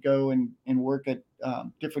guys could go and work at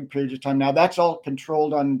different periods of time. Now that's all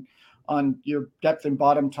controlled on your depth and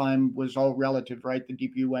bottom time was all relative, right? The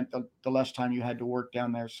deeper you went, the less time you had to work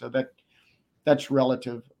down there. So that's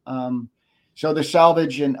relative. So the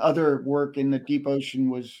salvage and other work in the deep ocean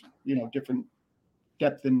was, different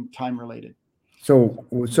depth and time related. So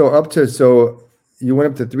you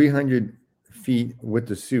went up to 300 feet with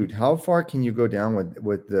the suit. How far can you go down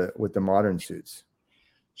with the modern suits?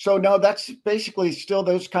 So no, that's basically still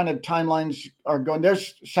those kind of timelines are going.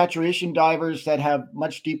 There's saturation divers that have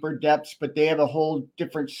much deeper depths, but they have a whole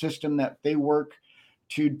different system that they work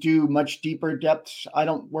to do much deeper depths. I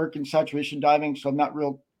don't work in saturation diving, so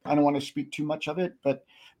I don't want to speak too much of it, but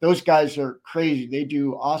those guys are crazy. They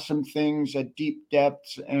do awesome things at deep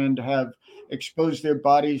depths and have exposed their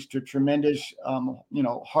bodies to tremendous,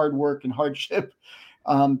 hard work and hardship.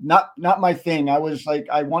 Not my thing. I was like,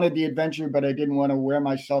 I wanted the adventure, but I didn't want to wear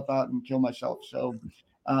myself out and kill myself. So,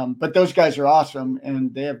 but those guys are awesome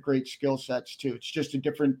and they have great skill sets too. It's just a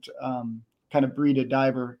different kind of breed of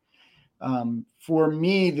diver. For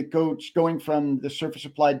me, going from the surface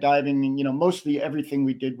applied diving, and mostly everything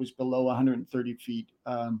we did was below 130 feet.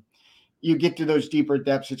 You get to those deeper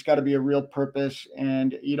depths, it's got to be a real purpose,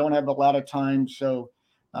 and you don't have a lot of time. So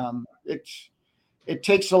it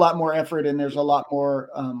takes a lot more effort, and there's a lot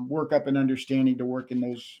more workup and understanding to work in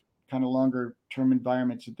those kind of longer term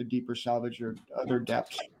environments at the deeper salvage or other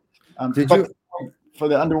depths. For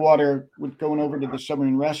the underwater, with going over to the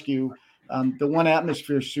submarine rescue, the one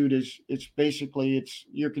atmosphere suit it's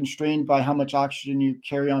you're constrained by how much oxygen you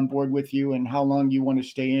carry on board with you and how long you want to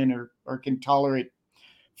stay in or can tolerate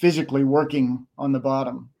physically working on the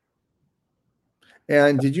bottom.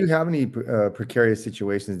 And did you have any precarious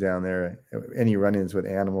situations down there? Any run-ins with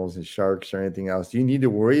animals and sharks or anything else? Do you need to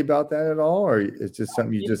worry about that at all, or it's just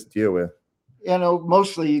something you just deal with?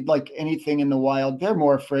 Mostly like anything in the wild, they're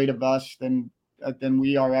more afraid of us than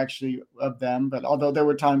we are actually of them. But although there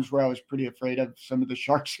were times where I was pretty afraid of some of the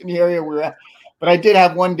sharks in the area we're at, but I did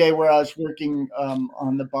have one day where I was working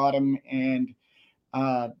on the bottom and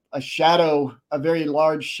a very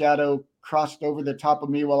large shadow crossed over the top of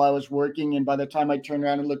me while I was working. And by the time I turned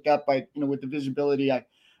around and looked up, with the visibility,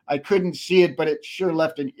 I couldn't see it, but it sure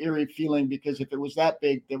left an eerie feeling because if it was that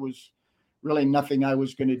big, there was really nothing I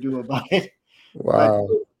was going to do about it. Wow.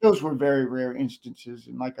 But those were very rare instances.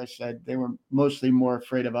 And like I said, they were mostly more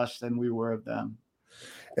afraid of us than we were of them.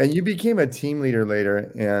 And you became a team leader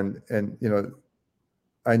later, and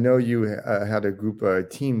I know you had a group, a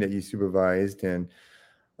team that you supervised, and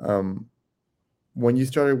um, when you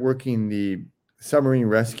started working the submarine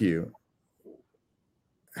rescue,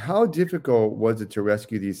 how difficult was it to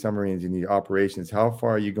rescue these submarines in the operations? How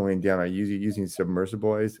far are you going down? Are you using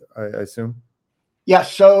submersibles, I assume? Yeah,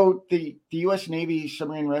 so the U.S. Navy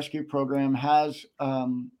submarine rescue program has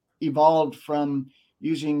evolved from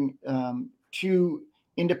using two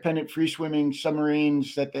independent free swimming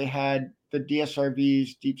submarines that they had, the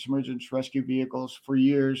DSRVs, deep submergence rescue vehicles, for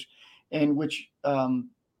years, and which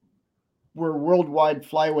were worldwide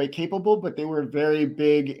flyaway capable, but they were very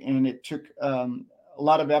big, and it took a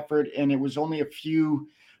lot of effort, and it was only a few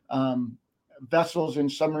um, vessels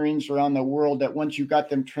and submarines around the world that once you got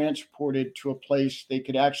them transported to a place, they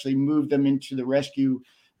could actually move them into the rescue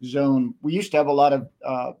zone. We used to have a lot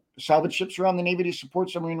of salvage ships around the Navy to support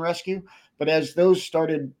submarine rescue, but as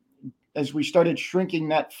we started shrinking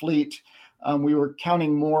that fleet, we were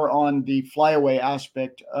counting more on the flyaway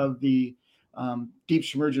aspect of the deep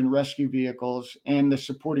submergent rescue vehicles and the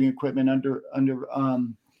supporting equipment under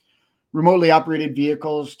remotely operated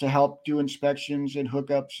vehicles to help do inspections and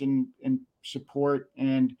hookups and support.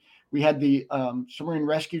 And we had the submarine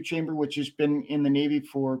rescue chamber, which has been in the Navy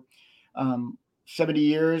for um, 70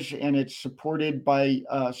 years, and it's supported by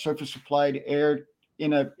surface applied air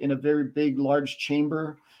in a very big, large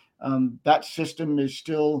chamber. That system is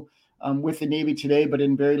still with the Navy today, but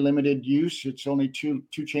in very limited use. It's only two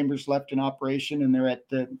chambers left in operation, and they're at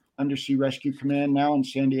the Undersea Rescue Command now in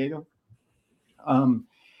San Diego. Um,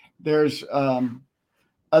 there's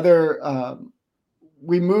other.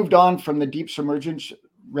 We moved on from the deep submergence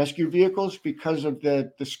rescue vehicles because of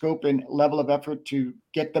the scope and level of effort to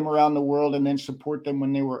get them around the world and then support them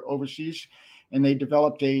when they were overseas. And they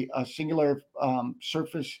developed a singular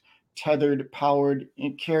surface tethered, powered,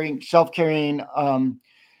 and carrying self carrying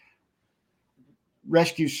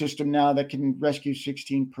rescue system now that can rescue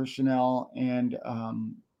 16 personnel, and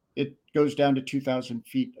it goes down to 2,000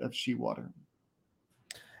 feet of seawater.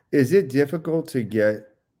 Is it difficult to get,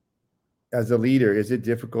 as a leader, is it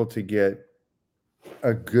difficult to get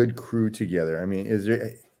a good crew together? I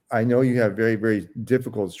mean, I know you have very, very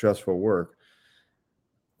difficult, stressful work.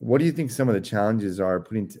 What do you think some of the challenges are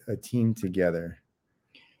putting a team together?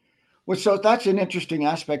 Well, so that's an interesting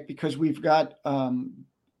aspect because we've got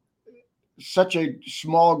such a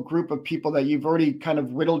small group of people that you've already kind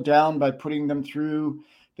of whittled down by putting them through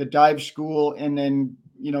the dive school and then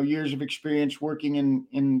years of experience working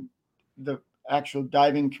in the actual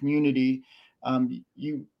diving community.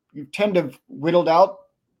 You tend to whittled out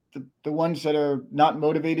the ones that are not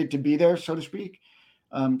motivated to be there, so to speak.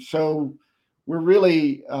 So we're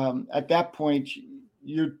really at that point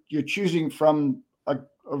you're choosing from a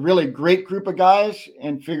really great group of guys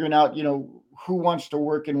and figuring out who wants to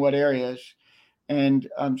work in what areas. And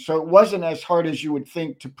so it wasn't as hard as you would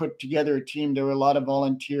think to put together a team. There were a lot of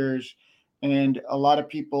volunteers and a lot of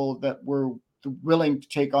people that were willing to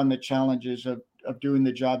take on the challenges of doing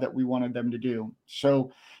the job that we wanted them to do.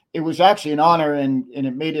 So it was actually an honor, and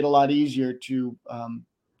it made it a lot easier to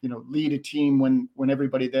lead a team when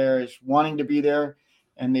everybody there is wanting to be there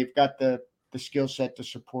and they've got the skill set to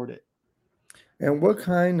support it. And what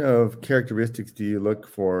kind of characteristics do you look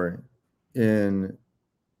for in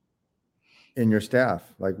in your staff?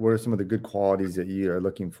 Like, what are some of the good qualities that you are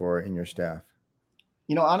looking for in your staff?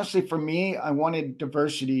 Honestly, for me, I wanted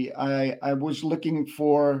diversity. I was looking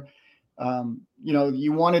for,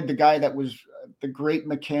 you wanted the guy that was the great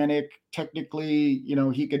mechanic. Technically,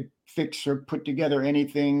 he could fix or put together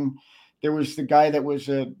anything. There was the guy that was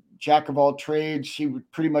a jack of all trades. He would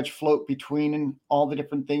pretty much float between all the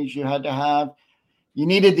different things you had to have. You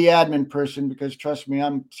needed the admin person because trust me,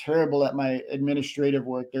 I'm terrible at my administrative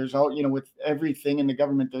work. There's all, with everything in the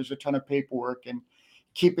government, there's a ton of paperwork, and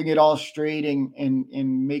keeping it all straight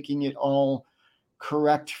and making it all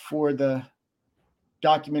correct for the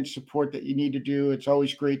document support that you need to do. It's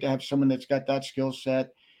always great to have someone that's got that skill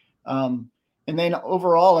set. Um, and then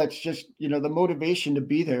overall, it's just, the motivation to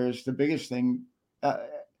be there is the biggest thing. Uh,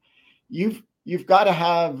 you've got to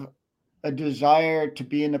have a desire to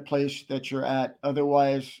be in the place that you're at.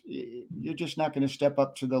 Otherwise, you're just not going to step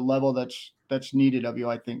up to the level that's needed of you,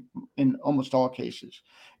 I think, in almost all cases.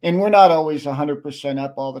 And we're not always 100%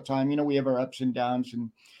 up all the time. We have our ups and downs,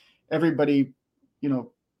 and everybody, you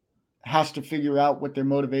know, has to figure out what their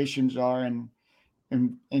motivations are. And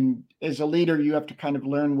as a leader, you have to kind of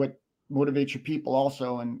learn what motivates your people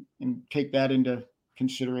also, and take that into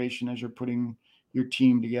consideration as you're putting your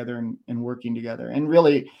team together and working together. And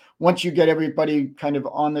really, once you get everybody kind of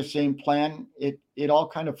on the same plan, it all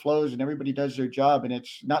kind of flows and everybody does their job. And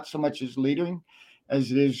it's not so much as leading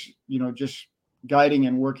as it is, just guiding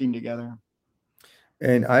and working together.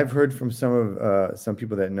 And I've heard from some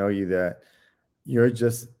people that know you that you're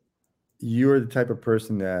just you're the type of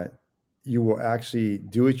person that you will actually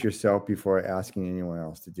do it yourself before asking anyone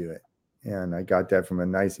else to do it. And I got that from a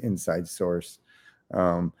nice inside source.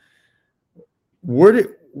 Um, where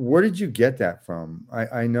did you get that from?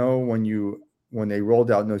 I know when they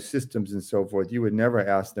rolled out no systems and so forth, you would never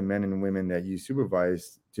ask the men and women that you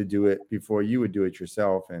supervised to do it before you would do it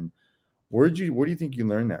yourself. And where do you think you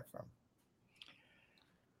learned that from?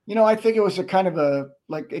 I think it was a kind of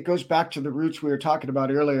like it goes back to the roots we were talking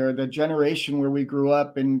about earlier, the generation where we grew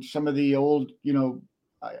up and some of the old,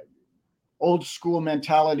 uh, old school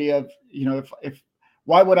mentality of, if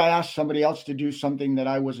why would I ask somebody else to do something that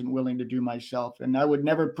I wasn't willing to do myself? And I would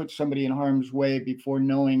never put somebody in harm's way before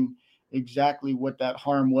knowing exactly what that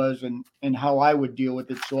harm was and how I would deal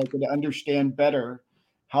with it so I could understand better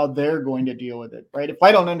how they're going to deal with it. Right. If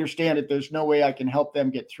I don't understand it, there's no way I can help them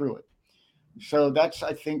get through it. So that's,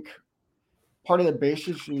 I think, part of the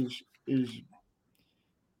basis is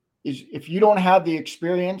if you don't have the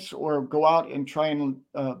experience or go out and try and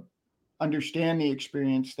understand the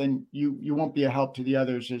experience, then you won't be a help to the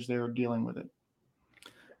others as they're dealing with it.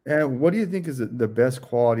 And what do you think is the best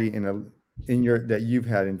quality in your that you've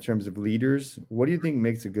had in terms of leaders? What do you think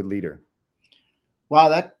makes a good leader?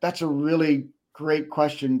 Wow, that's a really great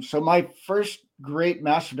question. So my first great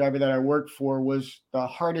master diver that I worked for was the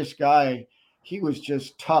hardest guy. He was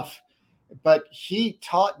just tough, but he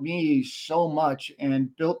taught me so much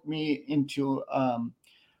and built me into a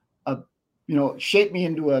shaped me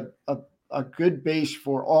into a good base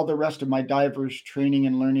for all the rest of my divers training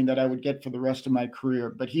and learning that I would get for the rest of my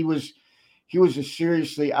career. But he was a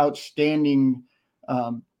seriously outstanding,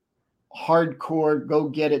 um, hardcore, go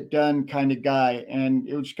get it done kind of guy, and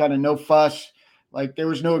it was kind of no fuss. Like there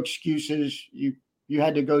was no excuses. You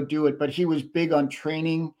had to go do it. But he was big on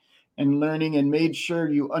training and learning, and made sure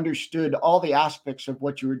you understood all the aspects of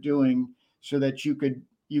what you were doing, so that you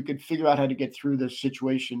could figure out how to get through the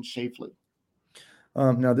situation safely.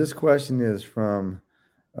 Now, this question is from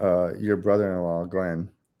your brother-in-law, Glenn,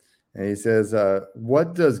 and he says,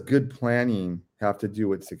 "What does good planning have to do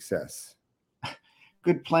with success?"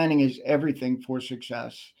 Good planning is everything for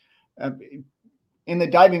success. Uh, in the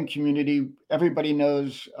diving community, everybody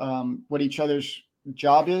knows what each other's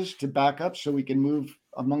job is to back up so we can move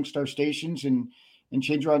amongst our stations and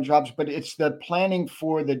change around jobs. But it's the planning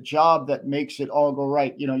for the job that makes it all go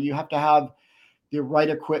right. You have to have the right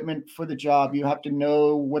equipment for the job. You have to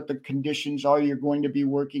know what the conditions are you're going to be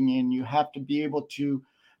working in. You have to be able to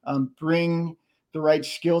bring the right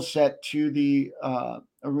skill set to the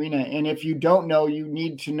arena. And if you don't know, you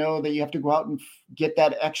need to know that you have to go out and get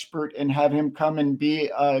that expert and have him come and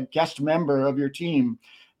be a guest member of your team.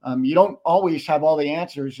 You don't always have all the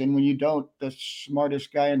answers. And when you don't, the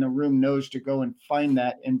smartest guy in the room knows to go and find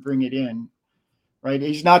that and bring it in. Right?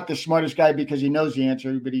 He's not the smartest guy because he knows the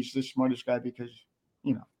answer, but he's the smartest guy because,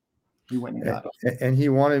 you know, he went and got it. And he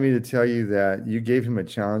wanted me to tell you that you gave him a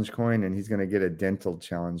challenge coin, and he's going to get a dental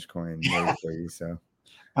challenge coin made for you. So, and,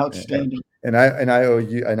 Outstanding. and I owe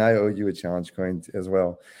you a challenge coin as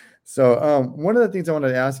well. So, one of the things I wanted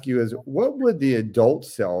to ask you is, what would the adult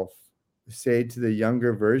self say to the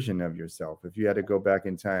younger version of yourself if you had to go back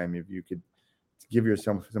in time? If you could give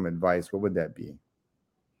yourself some advice, what would that be?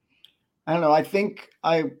 I don't know. I think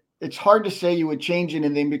it's hard to say you would change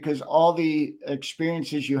anything because all the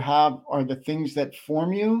experiences you have are the things that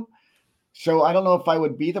form you. So I don't know if I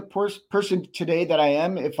would be the person today that I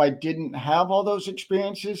am if I didn't have all those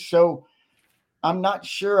experiences. So I'm not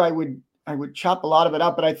sure I would chop a lot of it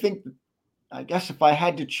out, but I guess if I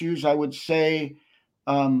had to choose, I would say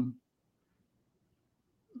um,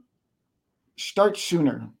 start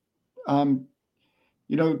sooner. Um,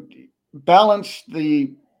 you know, balance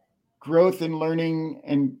the growth and learning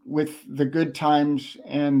and with the good times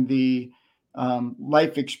and the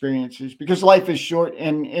life experiences, because life is short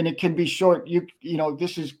and it can be short.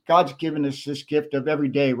 This is God's given us this gift of every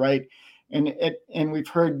day, right? And we've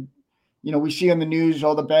heard, we see on the news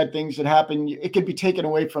all the bad things that happen. It could be taken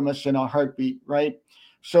away from us in a heartbeat, right?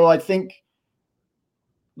 So I think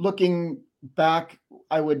looking back,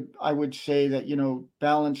 I would say that,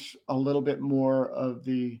 balance a little bit more of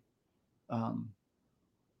the um,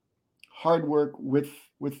 hard work with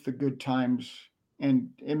the good times,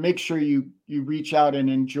 and make sure you reach out and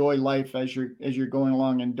enjoy life as you're going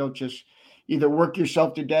along, and don't just either work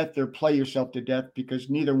yourself to death or play yourself to death,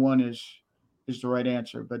 because neither one is the right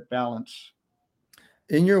answer, but balance.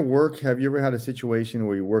 In your work, have you ever had a situation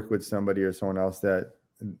where you work with somebody or someone else that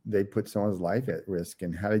they put someone's life at risk,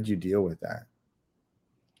 and how did you deal with that?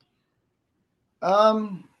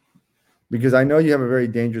 Um, Because I know you have a very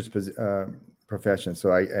dangerous profession, so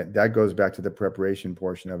that goes back to the preparation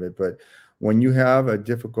portion of it. But when you have a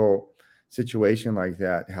difficult situation like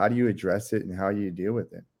that, how do you address it and how do you deal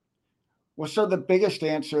with it? well, so the biggest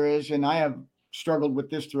answer is, and I have struggled with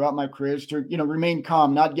this throughout my career, is to remain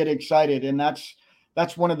calm, not get excited, and that's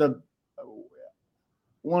one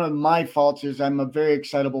of my faults is I'm a very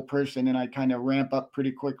excitable person and I kind of ramp up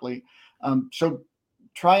pretty quickly. So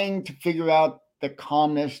trying to figure out the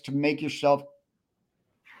calmness to make yourself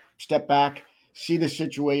step back, see the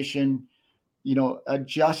situation,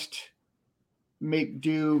 adjust, make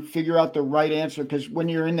do, figure out the right answer. Because when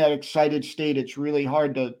you're in that excited state, it's really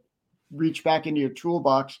hard to reach back into your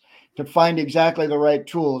toolbox to find exactly the right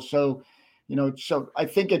tool. So I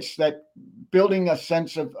think it's that building a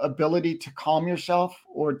sense of ability to calm yourself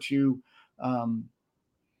or to um,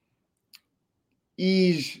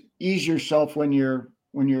 ease yourself when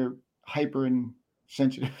you're hyper and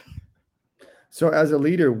sensitive. So, as a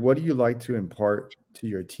leader, what do you like to impart to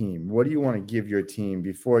your team? What do you want to give your team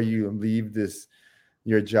before you leave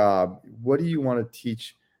your job? What do you want to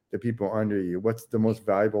teach the people under you? What's the most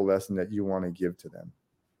valuable lesson that you want to give to them?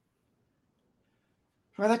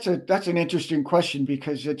 Well, that's an interesting question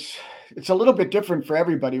because it's a little bit different for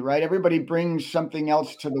everybody, right? Everybody brings something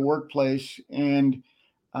else to the workplace, and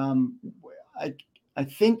um, I I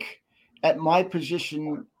think at my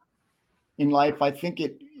position in life, I think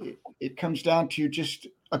it comes down to just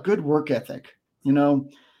a good work ethic. You know,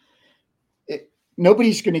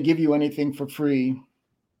 nobody's going to give you anything for free,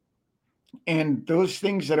 and those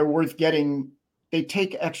things that are worth getting, they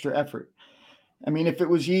take extra effort. I mean, if it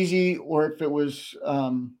was easy or if it was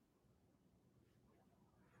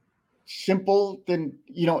simple, then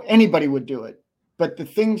anybody would do it. But the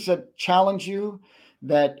things that challenge you,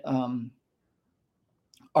 that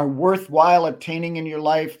are worthwhile obtaining in your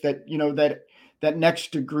life, that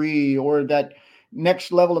next degree or that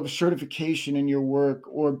next level of certification in your work,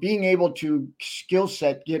 or being able to skill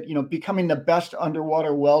set, becoming the best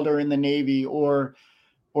underwater welder in the Navy, or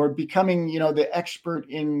becoming the expert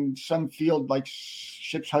in some field like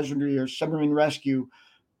ship's husbandry or submarine rescue.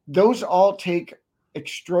 Those all take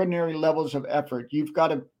extraordinary levels of effort. You've got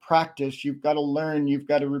to practice, you've got to learn, you've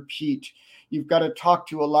got to repeat, you've got to talk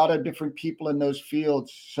to a lot of different people in those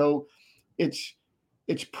fields. So it's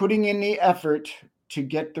it's putting in the effort to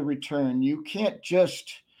get the return. You can't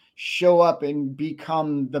just show up and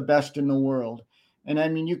become the best in the world. And I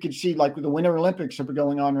mean, you can see like with the Winter Olympics that are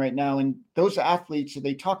going on right now, and those athletes,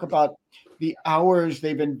 they talk about the hours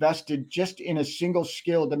they've invested just in a single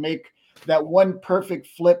skill to make that one perfect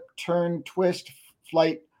flip, turn, twist,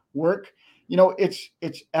 flight work.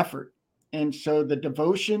 It's effort. And so the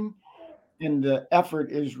devotion and the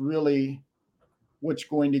effort is really what's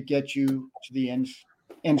going to get you to the end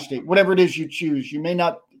state, whatever it is you choose. You may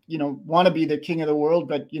not, want to be the king of the world,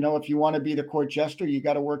 but if you want to be the court jester, you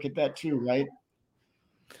got to work at that too, right?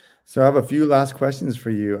 So, I have a few last questions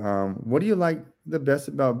for you. What do you like the best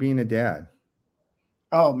about being a dad?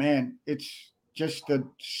 Oh man, it's just the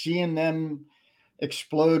seeing them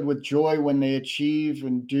explode with joy when they achieve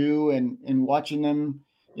and do, and watching them.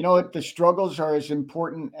 The struggles are as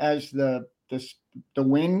important as the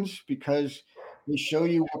wins, because they show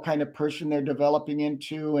you what kind of person they're developing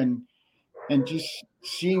into, and just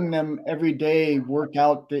seeing them every day work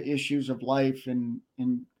out the issues of life, and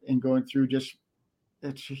going through, just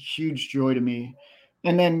it's a huge joy to me.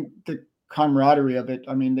 And then the camaraderie of it.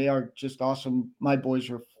 I mean, they are just awesome. My boys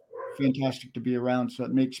are fantastic to be around, so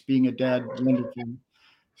it makes being a dad wonderful.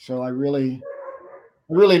 So I really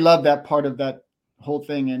love that part of that whole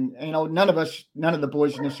thing. And none of the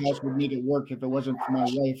boys in this house would make it work if it wasn't for my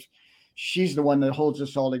wife. She's the one that holds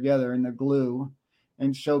us all together and the glue.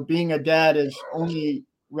 And so being a dad is only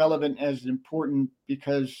relevant as important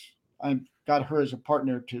because I've got her as a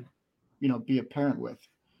partner to, be a parent with.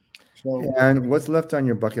 So, And what's left on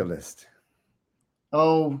your bucket list?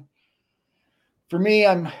 oh, for me,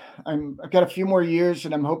 I've got a few more years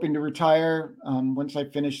and I'm hoping to retire once I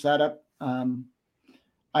finish that up.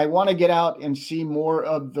 I want to get out and see more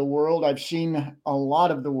of the world. I've seen a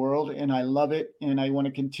lot of the world and I love it, and I want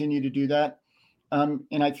to continue to do that.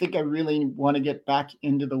 And I think I really want to get back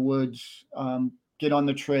into the woods, get on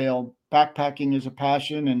the trail. Backpacking is a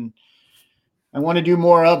passion, and I want to do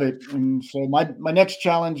more of it. And so my next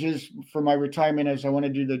challenge is for my retirement is I want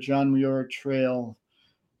to do the John Muir Trail,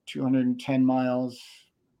 210 miles,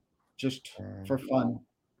 just for fun.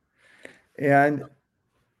 And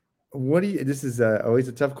what do you? This is always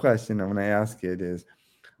a tough question. I'm going to ask it is,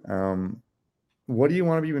 What do you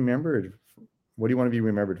want to be remembered? What do you want to be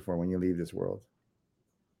remembered for when you leave this world?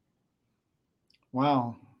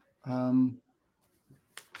 Wow. Um,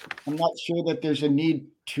 I'm not sure that there's a need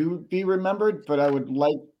to be remembered, but I would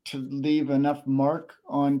like to leave enough mark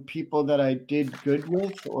on people that I did good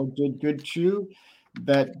with or did good to,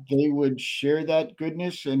 that they would share that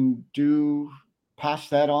goodness and do pass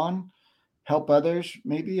that on, help others,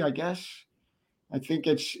 maybe, I guess. I think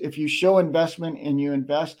it's if you show investment and you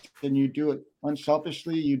invest and you do it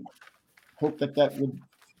unselfishly, you hope that that would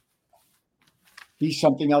be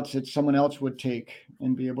something else that someone else would take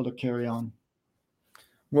and be able to carry on.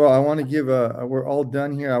 Well, I want to give we're all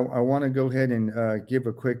done here. I want to go ahead and give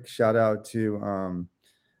a quick shout out to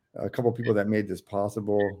a couple of people that made this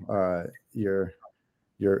possible. Your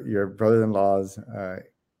brother-in-laws,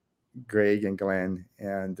 Greg and Glenn,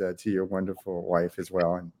 and to your wonderful wife as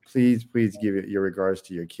well. And please give it your regards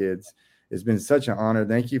to your kids. It's been such an honor.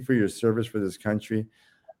 Thank you for your service for this country.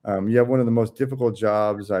 You have one of the most difficult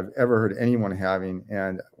jobs I've ever heard anyone having.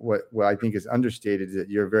 And what I think is understated is that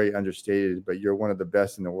you're very understated, but you're one of the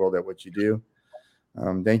best in the world at what you do.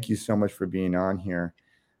 Thank you so much for being on here.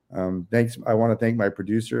 Thanks. I want to thank my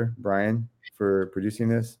producer, Brian, for producing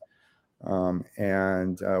this.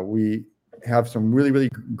 And we have some really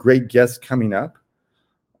great guests coming up.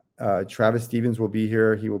 Travis Stevens will be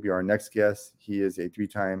here. He will be our next guest. He is a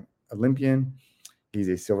 3-time Olympian. He's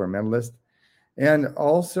a silver medalist. And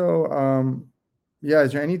also, yeah,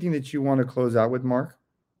 is there anything that you want to close out with, Mark?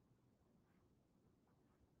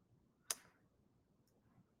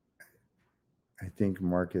 I think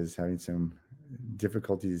Mark is having some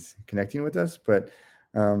difficulties connecting with us, but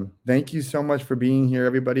thank you so much for being here,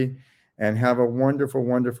 everybody, and have a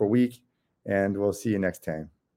wonderful week, and we'll see you next time.